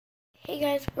Hey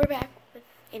guys, we're back with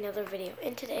another video,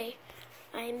 and today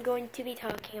I'm going to be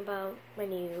talking about my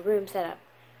new room setup.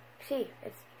 See,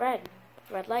 it's red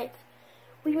lights.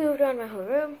 We moved around my whole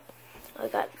room. I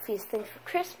got a few things for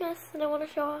Christmas that I want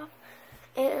to show off,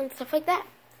 and stuff like that.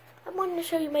 I wanted to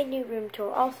show you my new room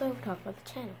tour, also talk about the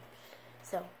channel.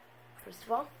 So, first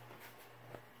of all,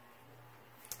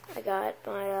 I got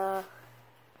my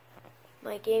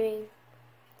my gaming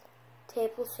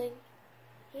table thing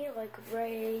here, like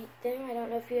right there. I don't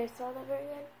know if you guys saw that very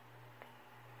good.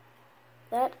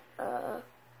 That,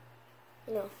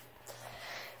 you know.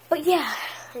 But yeah,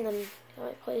 and then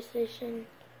my PlayStation.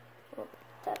 Well,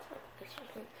 that's my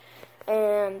PlayStation.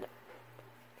 And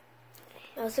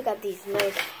I also got these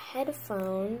nice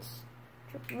headphones,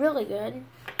 which are really good.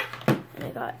 And I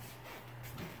got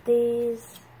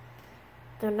these.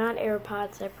 They're not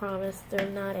AirPods, I promise. They're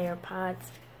not AirPods.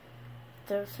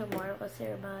 They're some wireless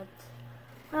earbuds.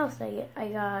 What else did I get? I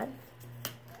got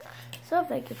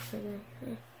stuff I get for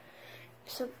me.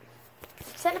 So,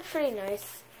 set up pretty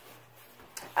nice.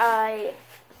 I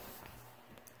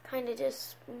kind of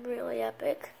just really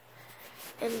epic.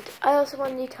 And I also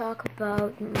wanted to talk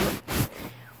about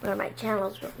where my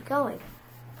channel's really going.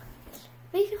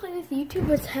 Basically, with YouTube,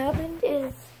 what's happened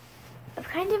is I've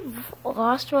kind of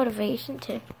lost motivation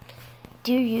to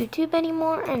do YouTube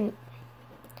anymore, and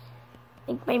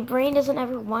like my brain doesn't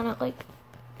ever want to like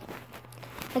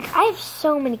I have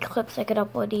so many clips I could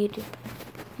upload to YouTube.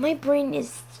 My brain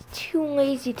is too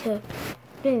lazy to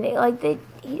do anything.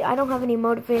 I don't have any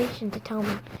motivation to tell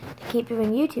me to keep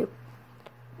doing YouTube.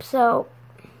 So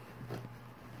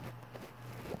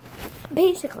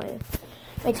basically,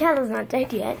 my channel's not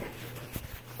dead yet,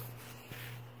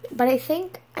 but I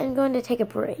think I'm going to take a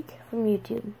break from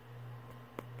YouTube.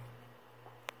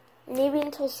 Maybe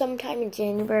until sometime in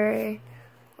January,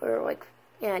 or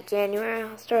January,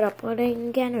 I'll start uploading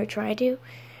again, or try to.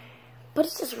 But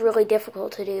it's just really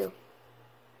difficult to do.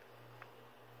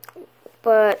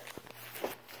 But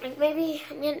maybe,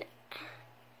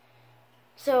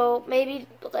 so maybe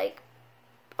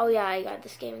oh yeah, I got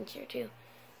this gaming chair too.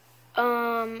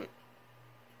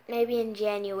 Maybe in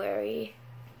January.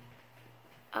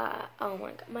 Oh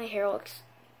my god, my hair looks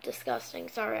disgusting.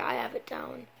 Sorry, I have it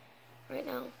down right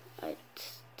now. It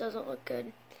doesn't look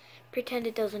good. Pretend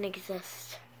it doesn't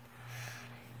exist.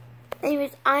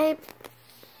 Anyways, I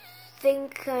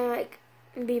think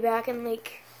be back in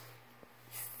like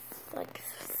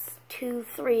 2,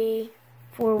 3,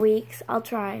 4 weeks. I'll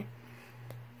try.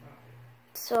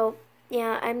 So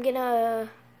yeah, I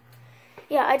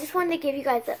just wanted to give you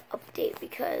guys an update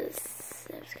because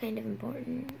that was kind of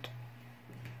important.